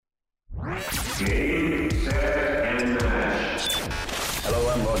Game, set, and match.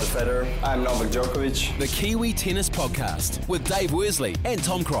 Hello, I'm Roger Federer. I'm Novak Djokovic. The Kiwi Tennis Podcast with Dave Worsley and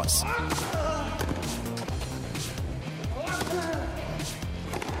Tom Cross. There's a new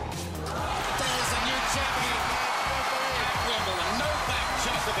champion at Wimbledon. Novak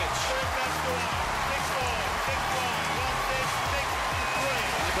Djokovic.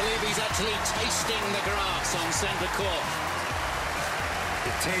 I believe he's actually tasting the grass on centre court.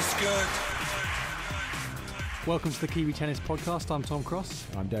 It tastes good. Welcome to the Kiwi Tennis Podcast. I'm Tom Cross.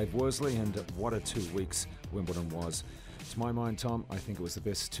 I'm Dave Worsley, and what a 2 weeks Wimbledon was. To my mind, Tom, I think it was the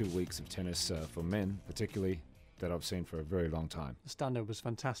best 2 weeks of tennis for men, particularly, that I've seen for a very long time. The standard was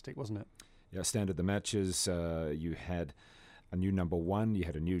fantastic, wasn't it? Yeah, standard the matches. You had a new number one, you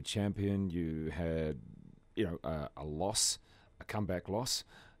had a new champion, you had, a loss, a comeback loss,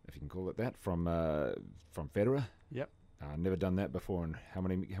 if you can call it that, from Federer. Yep. Never done that before, and how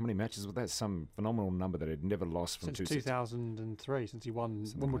many matches was that? Some phenomenal number that he'd never lost from since 2003, since he won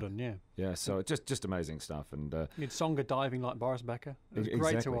Wimbledon. Yeah. So just amazing stuff, and you had Tsonga diving like Boris Becker. It was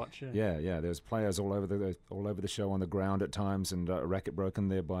great to watch. Yeah. There was players all over the show on the ground at times, and a racket broken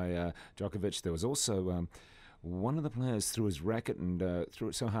there by Djokovic. There was also one of the players threw his racket and threw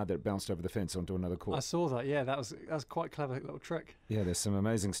it so hard that it bounced over the fence onto another court. I saw that, yeah. That was quite a clever little trick. Yeah, there's some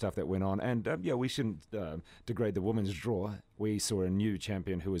amazing stuff that went on. And, we shouldn't degrade the women's draw. We saw a new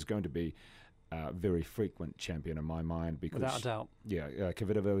champion who is going to be a very frequent champion in my mind. Because, without a doubt. Yeah,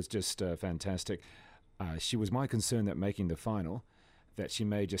 Kvitova was just fantastic. She was my concern that making the final, that she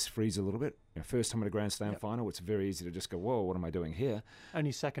may just freeze a little bit. First time at a Grand Slam final, it's very easy to just go, whoa, what am I doing here?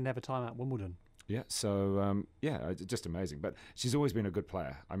 Only second ever time at Wimbledon. Yeah, so, just amazing. But she's always been a good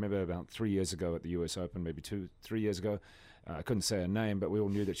player. I remember about 3 years ago at the US Open, maybe 2-3 years ago, I couldn't say her name, but we all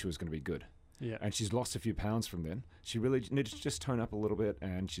knew that she was going to be good. Yeah. And she's lost a few pounds from then. She really needed to just tone up a little bit,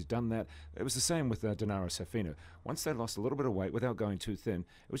 and she's done that. It was the same with Dinara Safina. Once they lost a little bit of weight without going too thin,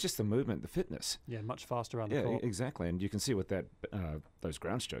 it was just the movement, the fitness. Yeah, much faster around the court. Yeah, exactly. And you can see with that those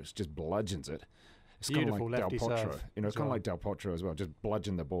ground strokes, just bludgeons it. It's beautiful kind of like lefty Del Potro. serve. It's kind of like Del Potro as well. Just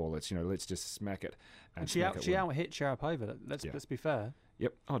bludgeon the ball. It's let's just smack it. And she out-hit Sharapova. Let's be fair.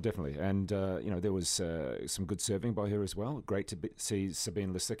 Yep. Oh, definitely. And there was some good serving by her as well. Great to see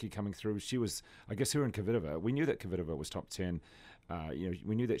Sabine Lisicki coming through. She was, I guess, her and Kvitova. We knew that Kvitova was top 10.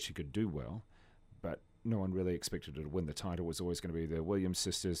 We knew that she could do well, but no one really expected her to win the title. It was always going to be the Williams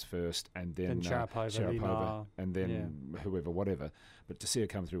sisters first, and then Sharapova, and then whoever, whatever. But to see her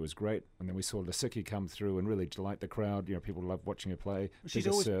come through was great. And then we saw Lisicki come through and really delight the crowd. People love watching her play. She's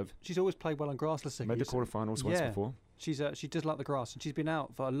always played well on grass, Lisicki. Made the quarterfinals once before. She does like the grass, and she's been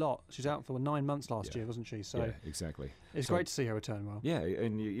out for a lot. She was out for 9 months last year, wasn't she? So yeah, exactly. It's great to see her return well. Yeah,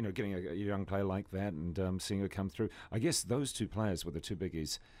 and getting a young player like that and seeing her come through. I guess those two players were the two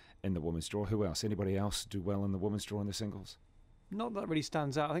biggies in the women's draw. Who else? Anybody else do well in the women's draw in the singles? Not that really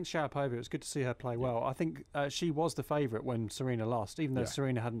stands out. I think Sharapova, it was good to see her play well. I think she was the favourite when Serena lost, even though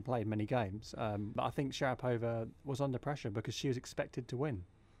Serena hadn't played many games. But I think Sharapova was under pressure because she was expected to win.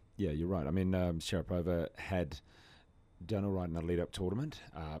 Yeah, you're right. I mean, Sharapova had done all right in the lead-up tournament.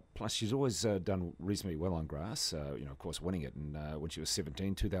 Plus, she's always done reasonably well on grass, of course, winning it when she was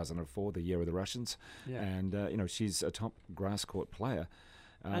 17, 2004, the year of the Russians. Yeah. And, she's a top grass court player.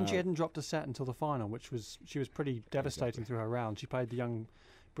 And she hadn't dropped a set until the final, she was pretty devastating through her round. She played the young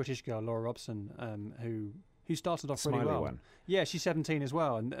British girl, Laura Robson, who started off really well. One. Yeah, she's 17 as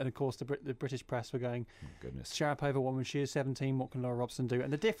well. And of course, the British press were going, oh, goodness. Sharapova won when she is 17, what can Laura Robson do?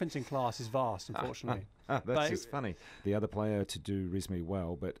 And the difference in class is vast, unfortunately. That's just funny. The other player to do reasonably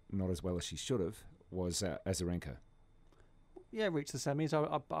well, but not as well as she should have, was Azarenka. Yeah, reached the semis. I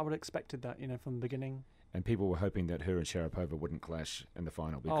would have expected that, from the beginning. And people were hoping that her and Sharapova wouldn't clash in the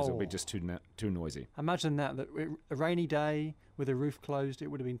final because it would be just too noisy. Imagine that a rainy day with the roof closed, it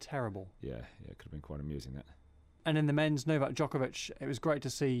would have been terrible. Yeah, it could have been quite amusing, that. And in the men's, Novak Djokovic, it was great to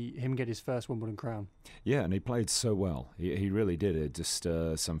see him get his first Wimbledon crown. Yeah, and he played so well. He really did. It just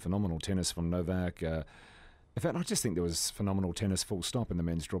some phenomenal tennis from Novak. In fact, I just think there was phenomenal tennis full stop in the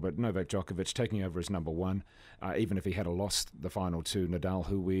men's draw, but Novak Djokovic taking over as number one, even if he had lost the final to Nadal,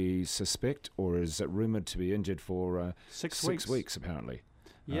 who we suspect or is rumoured to be injured for 6 weeks, apparently.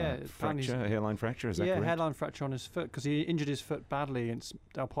 Yeah, hairline fracture, is that correct? Yeah, hairline fracture on his foot, because he injured his foot badly against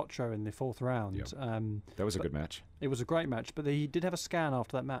Del Potro in the fourth round. Yep. That was a good match. It was a great match, but he did have a scan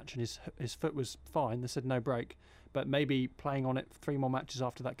after that match, and his foot was fine. They said no break, but maybe playing on it 3 more matches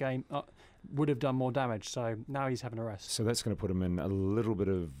after that game would have done more damage, so now he's having a rest. So that's going to put him in a little bit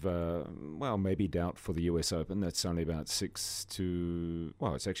of, maybe doubt for the US Open. That's only about it's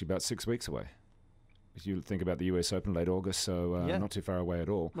actually about 6 weeks away. If you think about the US Open late August, so not too far away at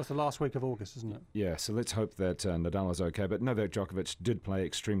all. Well, it's the last week of August, isn't it? Yeah, so let's hope that Nadal is okay. But Novak Djokovic did play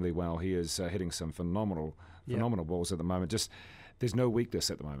extremely well. He is hitting some phenomenal balls at the moment. Just there's no weakness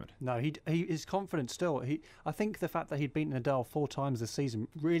at the moment. No, he is confident still. I think the fact that he'd beaten Nadal 4 times this season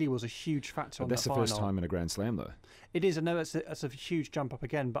really was a huge factor. That's the first time in a Grand Slam, though. It is. I know it's a huge jump up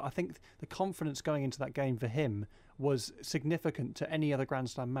again, but I think the confidence going into that game for him was significant to any other Grand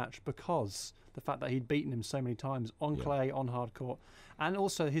Slam match because the fact that he'd beaten him so many times on clay, on hard court, and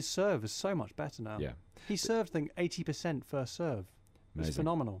also his serve is so much better now. Yeah, he served, I think, 80% first serve. Amazing. It's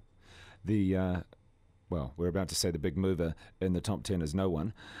phenomenal. Well, we're about to say the big mover in the top 10 is no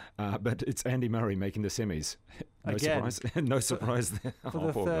one, but it's Andy Murray making the semis. No Again, surprise. No surprise there. For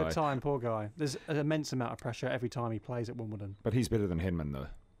the third time, poor guy. There's an immense amount of pressure every time he plays at Wimbledon. But he's better than Henman, though,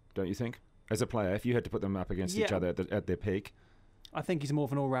 don't you think? As a player, if you had to put them up against each other at their peak. I think he's more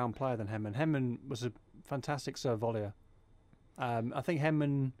of an all-round player than Henman. Henman was a fantastic serve volleyer. I think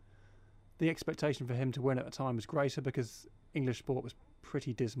Henman, the expectation for him to win at the time was greater because English sport was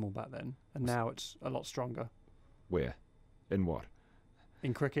pretty dismal back then, and now it's a lot stronger. Where? In what?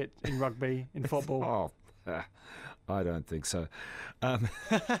 In cricket, in rugby, in football. I don't think so. But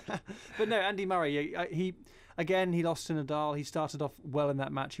no, Andy Murray, he lost to Nadal. He started off well in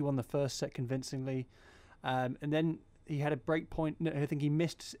that match. He won the first set convincingly, and then he had a break point. No, I think he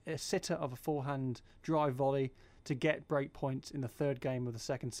missed a sitter of a forehand drive volley to get break points in the third game of the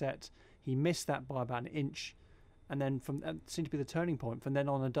second set. He missed that by about an inch. And then that seemed to be the turning point. From then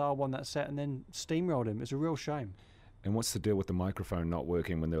on, Nadal won that set and then steamrolled him. It's a real shame. And what's the deal with the microphone not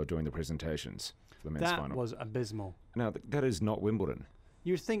working when they were doing the presentations for the men's final? That was abysmal. Now, that is not Wimbledon.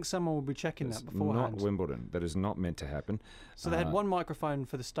 You'd think someone would be checking that beforehand. Not Wimbledon. That is not meant to happen. So they had one microphone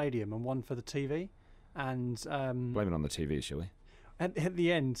for the stadium and one for the TV. And blame it on the TV, shall we? At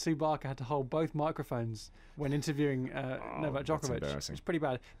the end, Sue Barker had to hold both microphones when interviewing Novak Djokovic. Embarrassing. It's pretty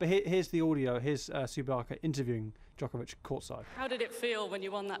bad. But here's the audio. Here's Sue Barker interviewing Djokovic courtside. How did it feel when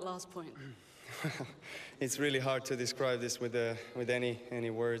you won that last point? It's really hard to describe this with any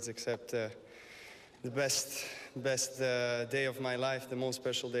words except the best day of my life, the most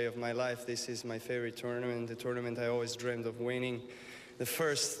special day of my life. This is my favorite tournament, the tournament I always dreamed of winning. The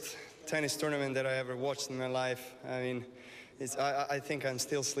first tennis tournament that I ever watched in my life. I mean, I think I'm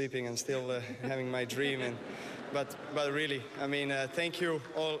still sleeping. I'm still having my dream. But really, I mean, thank you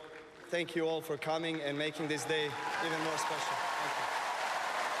all for coming and making this day even more special. Thank you.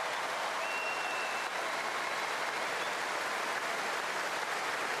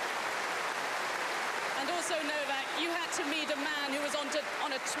 And also, Novak, you had to meet a man who was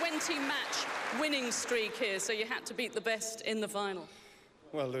on a 20-match winning streak here, so you had to beat the best in the final.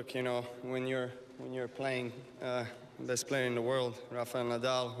 Well, look, you know, when you're playing best player in the world, Rafael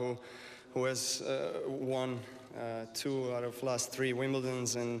Nadal, who has won 2 out of last 3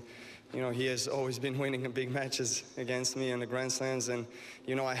 Wimbledons, and you know he has always been winning big matches against me in the Grand Slams, and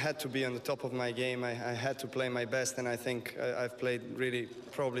you know I had to be on the top of my game. I had to play my best, and I think I've played really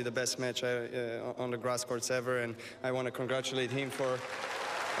probably the best match on the grass courts ever, and I want to congratulate him for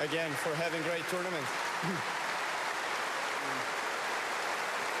having a great tournament.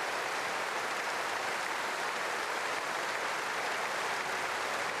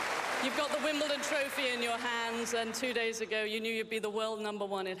 You've got the Wimbledon trophy in your hands, and 2 days ago you knew you'd be the world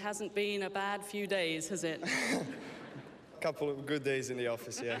 #1. It hasn't been a bad few days, has it? Couple of good days in the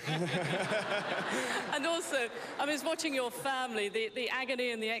office, yeah. And also, I was watching your family, the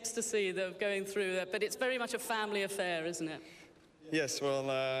agony and the ecstasy of going through that, but it's very much a family affair, isn't it? Yes, well,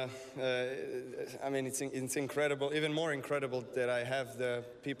 I mean, it's incredible, even more incredible that I have the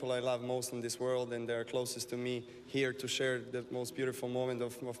people I love most in this world and they're closest to me here to share the most beautiful moment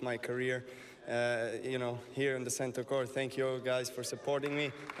of my career, you know, here in the center court. Thank you guys for supporting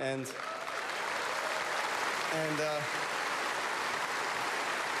me. And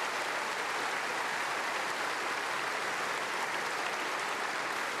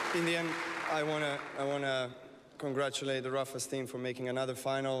in the end, I wanna congratulate the Rafa's team for making another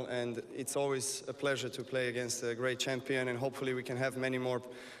final, and it's always a pleasure to play against a great champion, and hopefully we can have many more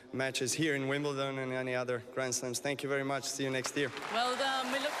matches here in Wimbledon and any other Grand Slams. Thank you very much. See you next year. Well done.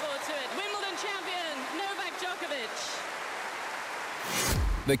 We look forward to it. Wimbledon champion, Novak Djokovic.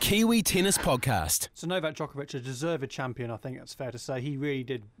 The Kiwi Tennis Podcast. So Novak Djokovic, a deserved champion, I think that's fair to say. He really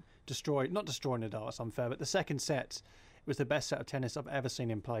did not destroy Nadal, that's unfair, but the second set was the best set of tennis I've ever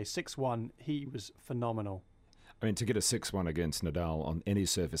seen him play. 6-1, he was phenomenal. I mean, to get a 6-1 against Nadal on any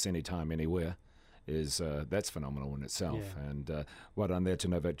surface, any time, anywhere, is that's phenomenal in itself. Yeah. And well done there to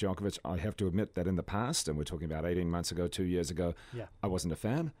Novak Djokovic. I have to admit that in the past, and we're talking about 18 months ago, 2 years ago, I wasn't a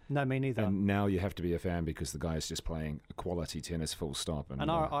fan. No, me neither. And now you have to be a fan because the guy is just playing quality tennis, full stop. And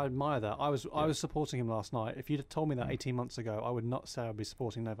I admire that. I was supporting him last night. If you'd have told me that 18 months ago, I would not say I'd be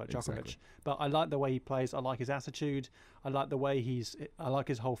supporting Novak Djokovic. Exactly. But I like the way he plays. I like his attitude. I like the way I like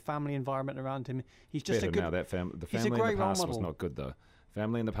his whole family environment around him. He's just a good. Now the family in the past was not good though.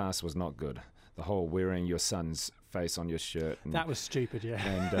 Family in the past was not good. The whole wearing your son's face on your shirt. That was stupid, yeah.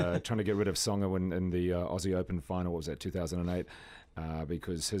 And trying to get rid of Tsonga in the Aussie Open final, what was that, 2008,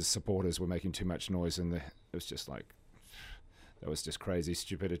 because his supporters were making too much noise. And it was just like, that was just crazy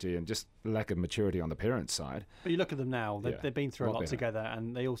stupidity and just lack of maturity on the parents' side. But you look at them now, they've been through a lot together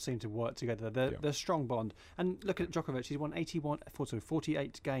and they all seem to work together. They're a strong bond. And look at Djokovic, he's won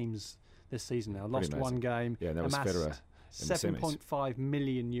 48 games this season now. Lost one game. Yeah, that was Federer. $7.5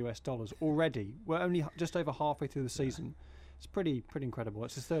 million already. We're only just over halfway through the season. It's pretty incredible.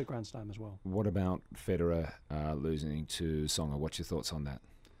 It's his third Grand Slam as well. What about Federer losing to Tsonga? What's your thoughts on that?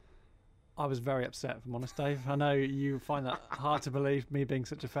 I was very upset, if I'm honest, Dave. I know you find that hard to believe, me being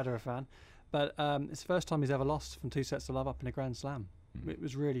such a Federer fan. But it's the first time he's ever lost from 2 sets to love up in a Grand Slam. It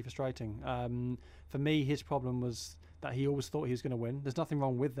was really frustrating. For me, his problem was that he always thought he was going to win. There's nothing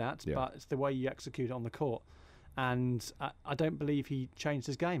wrong with that, but it's the way you execute it on the court. And I don't believe he changed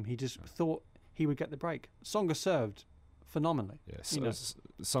his game. He just thought he would get the break. Tsonga served phenomenally. Yes,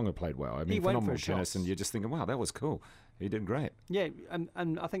 Tsonga played well. I mean, phenomenal tennis, and you're just thinking, wow, that was cool. He did great. Yeah,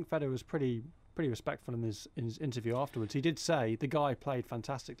 and I think Federer was pretty respectful in his interview afterwards. He did say the guy played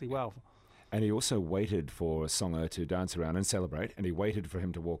fantastically well. And he also waited for Tsonga to dance around and celebrate, and he waited for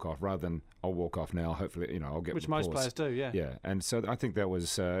him to walk off rather than, I'll walk off now, hopefully, I'll get Which applause. most players do, yeah. Yeah, and so I think that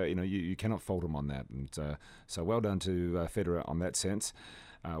was, you cannot fault him on that. And so well done to Federer on that sense.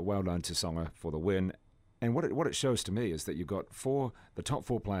 Well done to Tsonga for the win. And what it shows to me is that you've got the top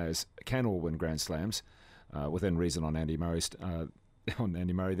 4 players can all win Grand Slams, within reason on Andy Murray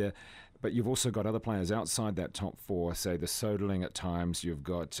there. But you've also got other players outside that top 4, say the Soderling at times. You've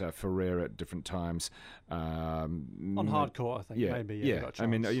got Ferrer at different times. On hard court, I think, maybe. Yeah. I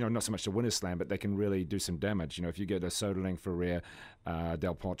mean, not so much to win a slam, but they can really do some damage. If you get a Soderling, Ferrer,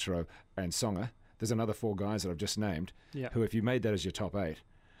 Del Potro, and Tsonga, there's another 4 guys that I've just named, who, if you made that as your top 8,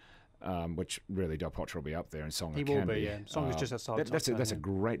 which really Del Potro will be up there, and Tsonga he will be. Yeah, Tsonga's just outside. That's a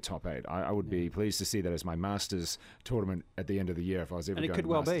great top 8. I would be pleased to see that as my Masters tournament at the end of the year if I was ever. And going it could to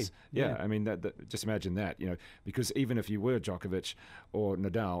well Masters. be. Yeah, I mean just imagine that. Because even if you were Djokovic or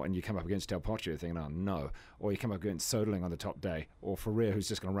Nadal and you come up against Del Potro, you're thinking, oh no, or you come up against Soderling on the top day, or Ferrer who's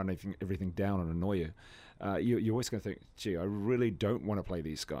just going to run everything down and annoy you. You're always going to think, gee, I really don't want to play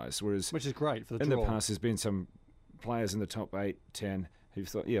these guys. Whereas, which is great for the draw. In the past, there's been some players in the top 8, 10 who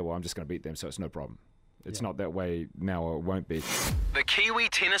thought, I'm just going to beat them, so it's no problem. It's not that way now, or it won't be. The Kiwi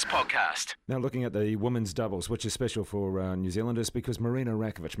Tennis Podcast. Now looking at the women's doubles, which is special for New Zealanders because Marina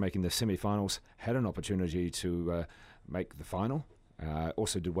Rakovic, making the semi-finals, had an opportunity to make the final.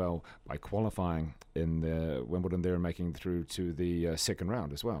 Also did well by qualifying in the Wimbledon there and making through to the second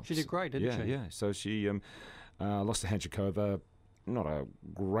round as well. She did great, didn't she? Yeah, so she lost to Hanchikova. Not a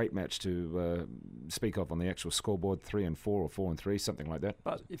great match to speak of on the actual scoreboard, 3-4 or 4-3, something like that.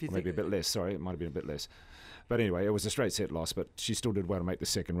 But if you maybe a bit less. Sorry, it might have been a bit less. But anyway, it was a straight set loss. But she still did well to make the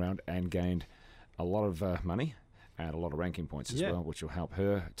second round and gained a lot of money and a lot of ranking points as well, which will help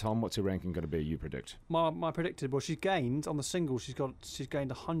her. Tom, what's her ranking going to be? You predict? My predicted. Well, she's gained on the singles. She's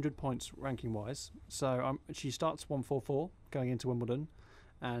gained 100 points ranking wise. So she starts 144 going into Wimbledon,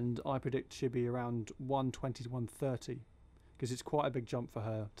 and I predict she'll be around 120 to 130. Because it's quite a big jump for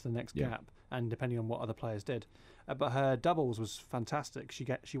her to the next gap, and depending on what other players did. But her doubles was fantastic.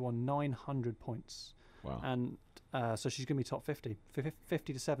 She won 900 points. Wow. And so she's going to be top 50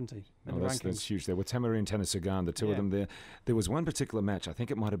 to 70 in the rankings. That's huge there. With Tamarine and Tennessee-Sagan, the two of them there. There was one particular match, I think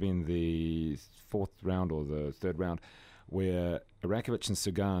it might have been the 4th round or the 3rd round, where Rakovic and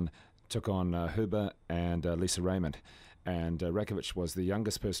Sagan took on Huber and Lisa Raymond. And Rakovic was the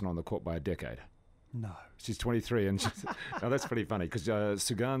youngest person on the court by a decade. No. She's 23, and now that's pretty funny because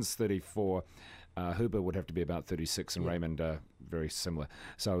Sagan's 34, Huber would have to be about 36, and Raymond very similar.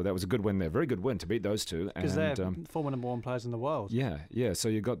 So that was a good win there. Very good win to beat those two. Because they're former number 1 players in the world. Yeah. So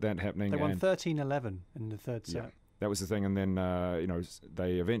you got that happening. They won 13-11 in the 3rd set. Yeah, that was the thing, and then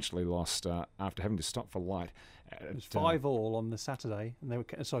they eventually lost after having to stop for light. It was 5-all on the Saturday, and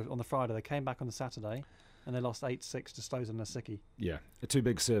on the Friday. They came back on the Saturday. And they lost 8-6 to Stosur and Lisicki. Yeah, 2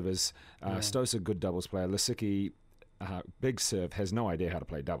 big servers. Stosur, good doubles player. Lisicki, big serve, has no idea how to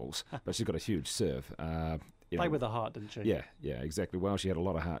play doubles, but she's got a huge serve. Play with the heart, didn't she? Yeah, exactly. Well, she had a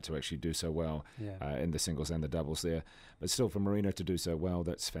lot of heart to actually do so well in the singles and the doubles there. But still, for Marina to do so well,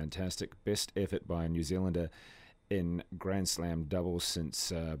 that's fantastic. Best effort by a New Zealander in Grand Slam doubles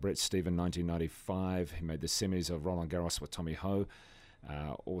since Brett Stephen 1995. He made the semis of Roland Garros with Tommy Ho.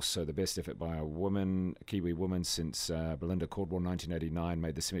 Also the best effort by a Kiwi woman since Belinda Caldwell 1989,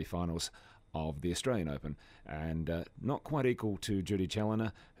 made the semi-finals of the Australian Open. And not quite equal to Judy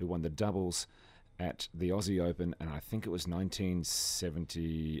Challoner, who won the doubles at the Aussie Open, and I think it was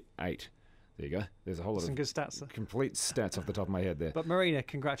 1978. There you go. There's a whole lot Some of good stats. Complete stats off the top of my head there. But Marina,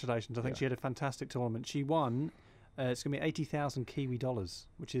 congratulations. I think she had a fantastic tournament. She won, it's going to be 80,000 Kiwi dollars,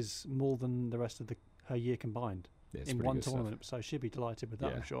 which is more than the rest of her year combined in one tournament. So she'll be delighted with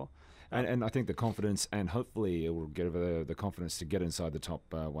that, I'm sure. And I think the confidence, and hopefully it will give her the confidence to get inside the top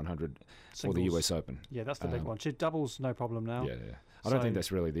 100 for the US Open. Yeah, that's the big one. She doubles, no problem now. Yeah. I don't think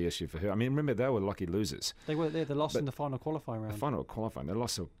that's really the issue for her. I mean, remember, they were lucky losers. They lost in the final qualifying round. The final qualifying, they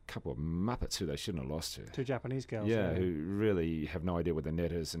lost to a couple of muppets who they shouldn't have lost to. Two Japanese girls. Yeah, who really have no idea what the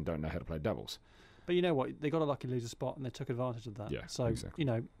net is and don't know how to play doubles. But you know what? They got a lucky loser spot and they took advantage of that. Yeah, so, exactly.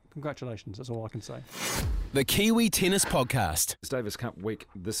 Congratulations. That's all I can say. The Kiwi Tennis Podcast. It's Davis Cup week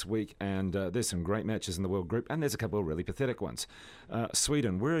this week, and there's some great matches in the World Group, and there's a couple of really pathetic ones.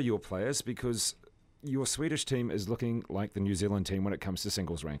 Sweden, where are your players? Because your Swedish team is looking like the New Zealand team when it comes to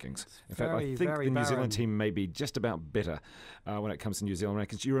singles rankings. In fact, I think the New Zealand team may be just about better when it comes to New Zealand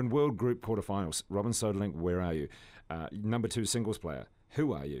rankings. You're in World Group quarterfinals. Robin Soderling, where are you? Number 2 singles player.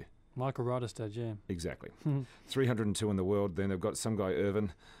 Who are you? Michael Ryderstead, yeah. Exactly. 302 in the world. Then they've got some guy,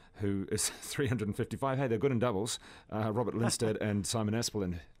 Irvin, who is 355. Hey, they're good in doubles. Robert Lindstedt and Simon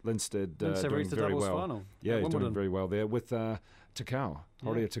Aspelin. Lindstedt doing very well. Final yeah, he's doing very well there with Takao,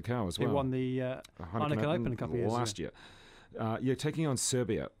 Horia Takao as well. He won the Heineken Open a couple of years last year. You're taking on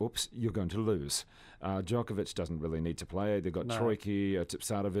Serbia. Oops, you're going to lose. Djokovic doesn't really need to play. They've got Trojki,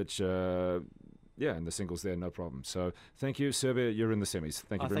 Tipsarevic. In the singles there, no problem. So thank you, Serbia. You're in the semis.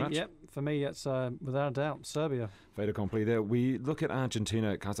 Thank you very much. For me, it's without a doubt Serbia. Fait accompli there. We look at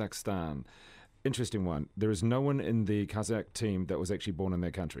Argentina, Kazakhstan. Interesting one. There is no one in the Kazakh team that was actually born in their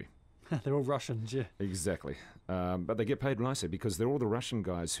country. They're all Russians, yeah. Exactly. But they get paid nicely because they're all the Russian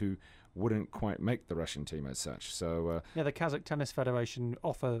guys who wouldn't quite make the Russian team as such. So the Kazakh Tennis Federation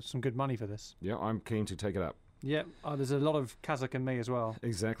offer some good money for this. Yeah, I'm keen to take it up. Yeah, there's a lot of Kazakh in me as well.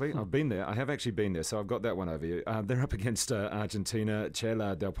 Exactly. I've been there. I have actually been there, so I've got that one over you. They're up against Argentina,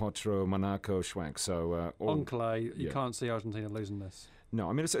 Chela, Del Potro, Monaco, Schwank. So on clay, you can't see Argentina losing this. No,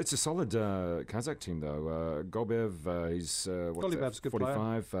 I mean, it's a solid Kazakh team, though. Gobev, he's Golubev's good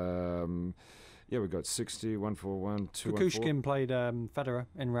 45. We've got 60, 141, 214. Kukushkin played Federer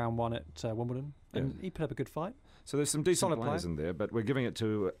in round 1 at Wimbledon, and he put up a good fight. So there's some decent players in there, but we're giving it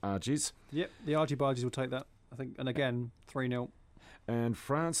to Argies. Yep, the Argie Bargies will take that, I think. And again, 3-0. And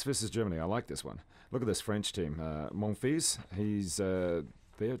France versus Germany. I like this one. Look at this French team. Monfils, he's there,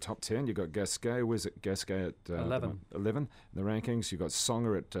 top 10. You've got Gasquet. Where's it? Gasquet at 11 in the rankings. You've got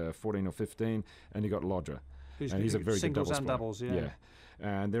Songer at 14 or 15. And you've got Lodra. And he's a very good singles and player. doubles, yeah.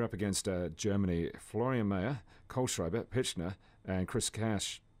 And they're up against Germany, Florian Mayer, Kohlschreiber, Pitchner, and Chris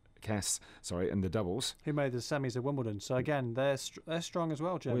Cass, in the doubles. Who made the semis at Wimbledon. So again, they're strong as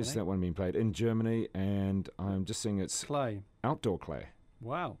well, Germany. Where's that one being played? In Germany, and I'm just seeing it's clay. Outdoor clay.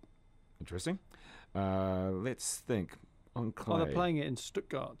 Wow. Interesting. Let's think. On clay. Oh, they're playing it in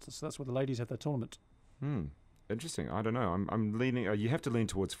Stuttgart, so that's where the ladies have their tournament. Interesting. I don't know. I'm leaning. You have to lean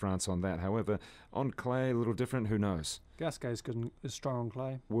towards France on that. However, on clay, a little different. Who knows? Gasquet is strong on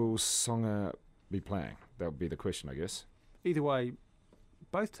clay. Will Songer be playing? That would be the question, I guess. Either way,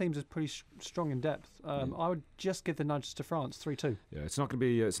 both teams are pretty strong in depth. I would just give the nudge to France, 3-2. Yeah, it's not going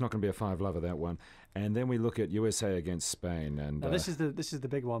to be a 5-lover, that one. And then we look at USA against Spain. And now this is the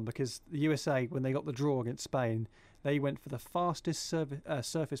big one, because the USA, when they got the draw against Spain, they went for the fastest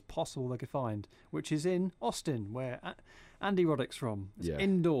surface possible they could find, which is in Austin, where Andy Roddick's from. It's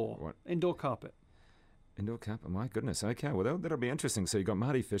indoor carpet. Indoor carpet, my goodness. Okay, well, that'll be interesting. So you got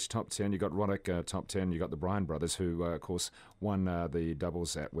Marty Fish, top 10. You got Roddick, top 10. You got the Bryan brothers, who, of course, won the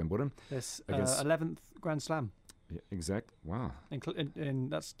doubles at Wimbledon. Yes, 11th Grand Slam. Yeah, exact. Wow.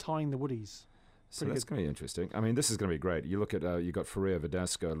 And that's tying the Woodies. So that's going to be interesting. I mean, this is going to be great. You look at, you got Ferrer,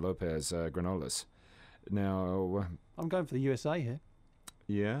 Verdasco, Lopez, Granollers. Now, I'm going for the USA here.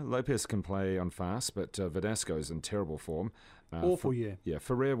 Yeah, Lopez can play on fast, but Verdasco is in terrible form. Awful year. Yeah,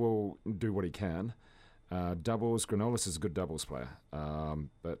 Ferrer will do what he can. Doubles, Granollers is a good doubles player.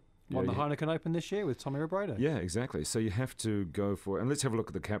 But Won the Heineken Open this year with Tommy Robredo. Yeah, exactly. So you have to go for it. And let's have a look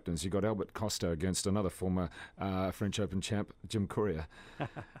at the captains. You got Albert Costa against another former French Open champ, Jim Courier.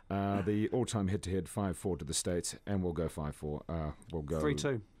 The all-time head-to-head 5-4 to the States, and we'll go 5-4. We'll go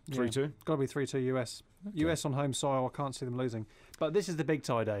 3-2. 3-2? Got to be 3-2 US. Okay. US on home soil. I can't see them losing. But this is the big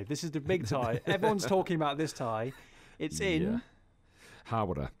tie, Dave. This is the big tie. Everyone's talking about this tie. It's in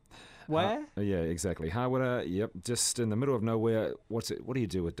Harwater. Where? Yeah, exactly. Harwater, yep, just in the middle of nowhere. What do you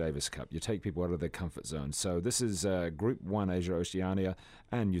do with Davis Cup? You take people out of their comfort zone. So this is Group 1 Asia-Oceania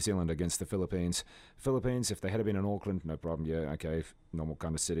and New Zealand against the Philippines. Philippines, if they had been in Auckland, no problem. Yeah, okay, normal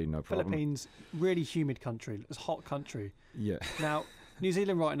kind of city, no problem. Philippines, really humid country. It's a hot country. Yeah. Now, New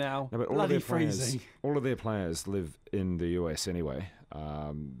Zealand right now, no, but bloody freezing. All of their players live in the US anyway.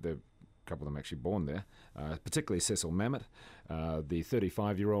 A couple of them actually born there, particularly Cecil Mamet, the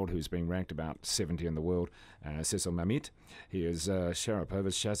 35-year-old who's been ranked about 70 in the world. Cecil Mamet, he is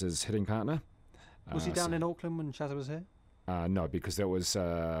Sharapova's, Shaz's hitting partner. Was he down in Auckland when Shaz was here? No, because that was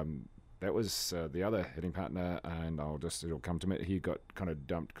the other hitting partner, and it'll come to me. He got kind of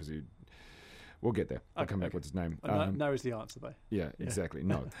dumped because we'll get there. I'll come back with his name. No is the answer, though. Yeah, exactly.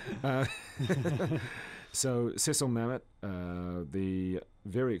 No. So Cecil Mamet, the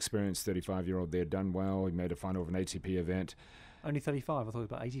very experienced 35-year-old there, done well. He made a final of an ATP event. Only 35. I thought he was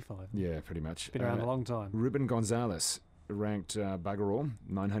about 85. Yeah, pretty much. Been around a long time. Ruben Gonzalez, ranked bugger all,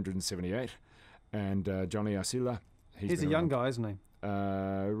 978. And Johnny Arcila. He's a young guy, isn't he?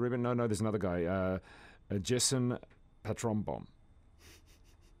 Ruben, no, there's another guy. Jason Patrombom.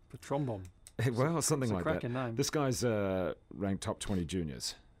 Patrombom. Well, something like that. Cracking name. This guy's ranked top 20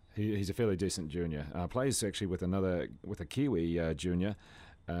 juniors. He's a fairly decent junior. Plays actually with a Kiwi junior,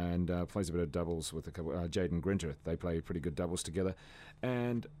 and plays a bit of doubles with a couple. Jaden Grinter. They play pretty good doubles together.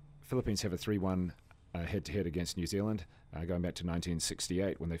 And Philippines have a 3-1 head-to-head against New Zealand, going back to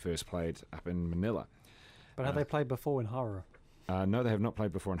 1968 when they first played up in Manila. But have they played before in Harare? No, they have not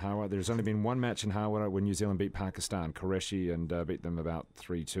played before in Harare. There's only been one match in Harare when New Zealand beat Pakistan, Qureshi, and beat them about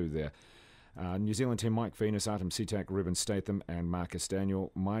 3-2 there. New Zealand team, Mike Venus, Artem Sitak, Ruben Statham, and Marcus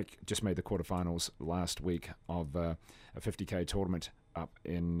Daniel. Mike just made the quarterfinals last week of a 50K tournament up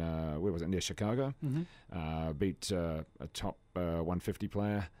in, where was it, near Chicago. Mm-hmm. Beat a top 150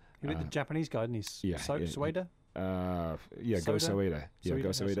 player. He beat the Japanese guy, didn't he? Soeda? Go Soeda. Yeah, Go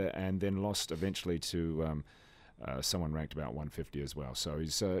Soeda. And then lost eventually to someone ranked about 150 as well. So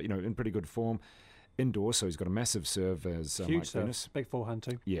he's in pretty good form. Indoor, so he's got a massive serve as Mike Venus. Big forehand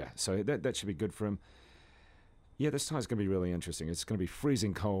too. Yeah, so that should be good for him. Yeah, this tie's going to be really interesting. It's going to be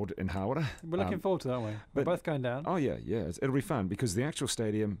freezing cold in Harwater. We're looking forward to that, aren't we? We're both going down. Oh, yeah. It'll be fun because the actual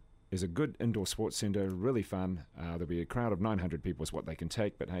stadium is a good indoor sports centre, really fun. There'll be a crowd of 900 people is what they can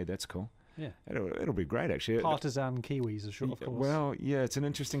take, but hey, that's cool. Yeah. It'll be great, actually. Partisan Kiwis, of course. Well, yeah, it's an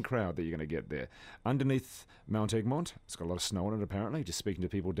interesting crowd that you're going to get there. Underneath Mount Egmont, it's got a lot of snow on it, apparently. Just speaking to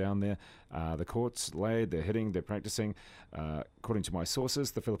people down there. The court's laid, they're hitting, they're practicing. According to my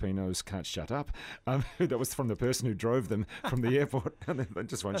sources, the Filipinos can't shut up. That was from the person who drove them from the airport. And they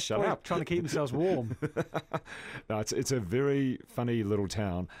just won't shut up. Trying to keep themselves warm. No, it's a very funny little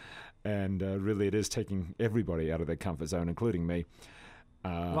town. And really it is taking everybody out of their comfort zone, including me.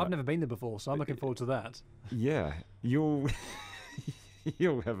 Well, I've never been there before, so I'm looking forward to that. Yeah, you'll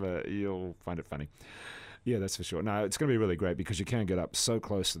find it funny. Yeah, that's for sure. No, it's going to be really great because you can get up so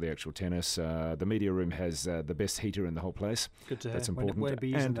close to the actual tennis. The media room has the best heater in the whole place. Good to hear. That's important. We'll be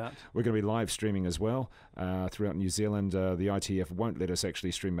using that. We're going to be live streaming as well throughout New Zealand. The ITF won't let us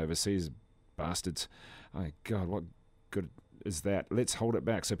actually stream overseas, bastards. Oh, God, what good is that? Let's hold it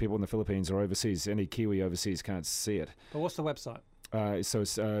back so people in the Philippines or overseas, any Kiwi overseas can't see it. But what's the website? So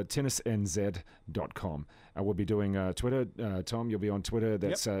it's tennisnz.com. We'll be doing Twitter. Tom, you'll be on Twitter.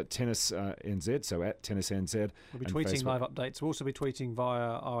 That's TennisNZ, so at TennisNZ. We'll be tweeting Facebook. Live updates. We'll also be tweeting via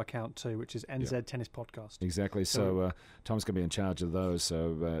our account too, which is NZ Tennis Podcast. Exactly. So Tom's going to be in charge of those.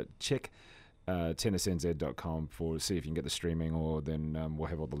 So check tennisnz.com see if you can get the streaming, or then we'll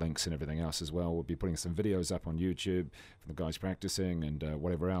have all the links and everything else as well. We'll be putting some videos up on YouTube for the guys practicing and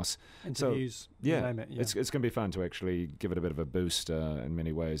whatever else. Interviews, you name it. Yeah. It's going to be fun to actually give it a bit of a boost in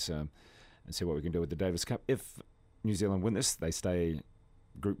many ways and see what we can do with the Davis Cup. If New Zealand win this, they stay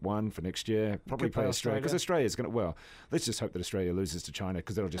Group 1 for next year. Probably play Australia, because Australia's going to, well, let's just hope that Australia loses to China,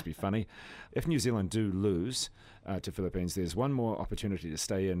 because that'll just be funny. If New Zealand do lose to Philippines, there's one more opportunity to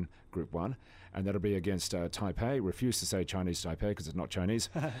stay in Group 1, and that'll be against Taipei. Refuse to say Chinese Taipei because it's not Chinese.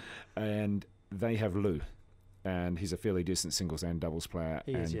 And they have Liu, and he's a fairly decent singles and doubles player,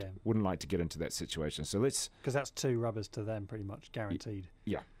 wouldn't like to get into that situation. So let's... Because that's 2 rubbers to them, pretty much, guaranteed.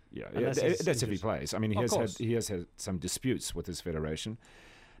 Yeah, that's if he plays. I mean, he has had some disputes with his federation.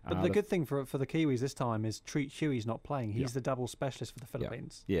 But the good thing for the Kiwis this time is Treat Huey's not playing. He's the double specialist for the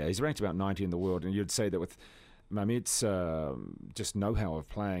Philippines. Yeah, he's ranked about 90 in the world, and you'd say that with Mamit's just know-how of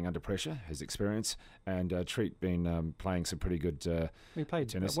playing under pressure, his experience, and Treat been playing some pretty good he played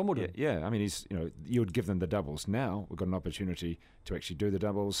tennis. Wimbledon. Yeah, I mean, you would give them the doubles. Now we've got an opportunity to actually do the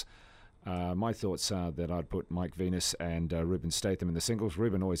doubles. My thoughts are that I'd put Mike Venus and Ruben Statham in the singles.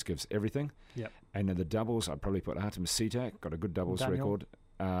 Ruben always gives everything. Yep. And in the doubles, I'd probably put Artem Sitak, got a good doubles record.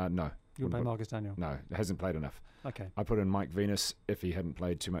 No. You would play Marcus Daniel? No, hasn't played enough. Okay. I put in Mike Venus if he hadn't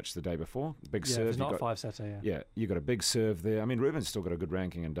played too much the day before. Big serve. He's not a five-setter, Yeah, you got a big serve there. I mean, Ruben's still got a good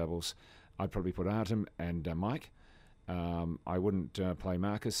ranking in doubles. I'd probably put Artem and Mike. I wouldn't play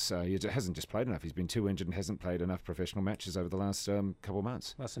Marcus. He hasn't just played enough. He's been too injured and hasn't played enough professional matches over the last couple of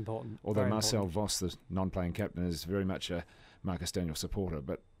months. That's important. Although Marcel Voss, the non-playing captain, is very much a Marcus Daniel supporter.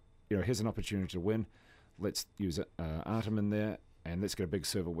 But here's an opportunity to win. Let's use Artem in there, and let's get a big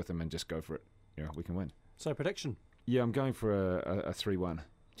server with him and just go for it. We can win. So prediction? Yeah, I'm going for a 3-1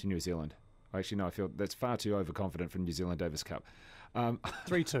 to New Zealand. Actually, no, I feel that's far too overconfident for New Zealand Davis Cup.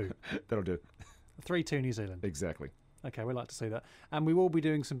 3-2. That'll do. 3-2 New Zealand. Exactly. Okay, we'd like to see that. And we will be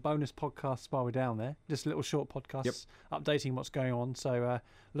doing some bonus podcasts while we're down there. Just little short podcasts updating what's going on. So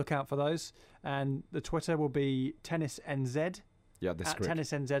look out for those. And the Twitter will be Tennis NZ. Yeah, that's correct.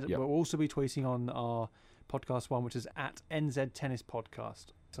 Tennis NZ. We'll also be tweeting on our podcast one, which is at NZ Tennis Podcast.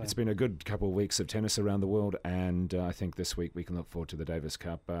 So. It's been a good couple of weeks of tennis around the world, and I think this week we can look forward to the Davis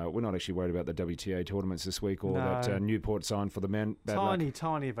Cup. We're not actually worried about the WTA tournaments this week or that Newport sign for the men.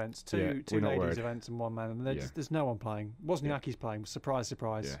 Tiny events, two ladies events and one man. And there's no one playing. Wozniacki's playing. Surprise.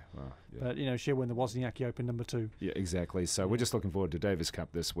 Yeah, well, but she'll win the Wozniacki Open #2. Yeah, exactly. So we're just looking forward to Davis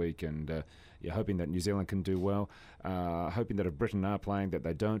Cup this week, and hoping that New Zealand can do well. Hoping that if Britain are playing, that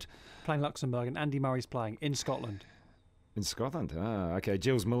they don't. Playing Luxembourg, and Andy Murray's playing in Scotland. In Scotland? Okay.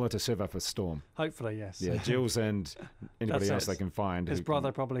 Gilles Miller to serve up a storm. Hopefully, yes. Yeah, Gilles and anybody else they can find. His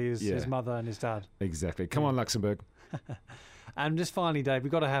brother probably is his mother and his dad. Exactly. Come on, Luxembourg. And just finally, Dave,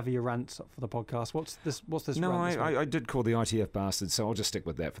 we've got to have your rant for the podcast. What's this No, rant? I did call the ITF bastards, so I'll just stick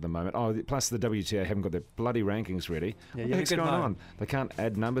with that for the moment. Plus the WTA haven't got their bloody rankings ready. What the heck's going on? They can't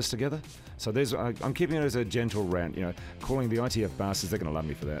add numbers together? So I'm keeping it as a gentle rant, calling the ITF bastards, they're going to love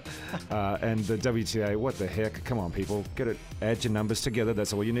me for that. And the WTA, what the heck? Come on, people, get it. Add your numbers together.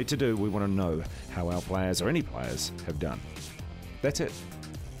 That's all you need to do. We want to know how our players, or any players, have done. That's it.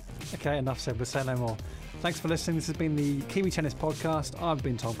 Okay, enough said. We'll say no more. Thanks for listening. This has been the Kiwi Tennis Podcast. I've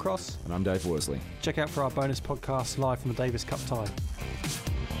been Tom Cross. And I'm Dave Worsley. Check out for our bonus podcast live from the Davis Cup tie.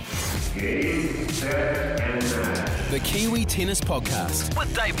 Game, set, and match. The Kiwi Tennis Podcast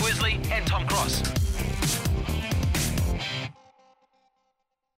with Dave Worsley and Tom Cross.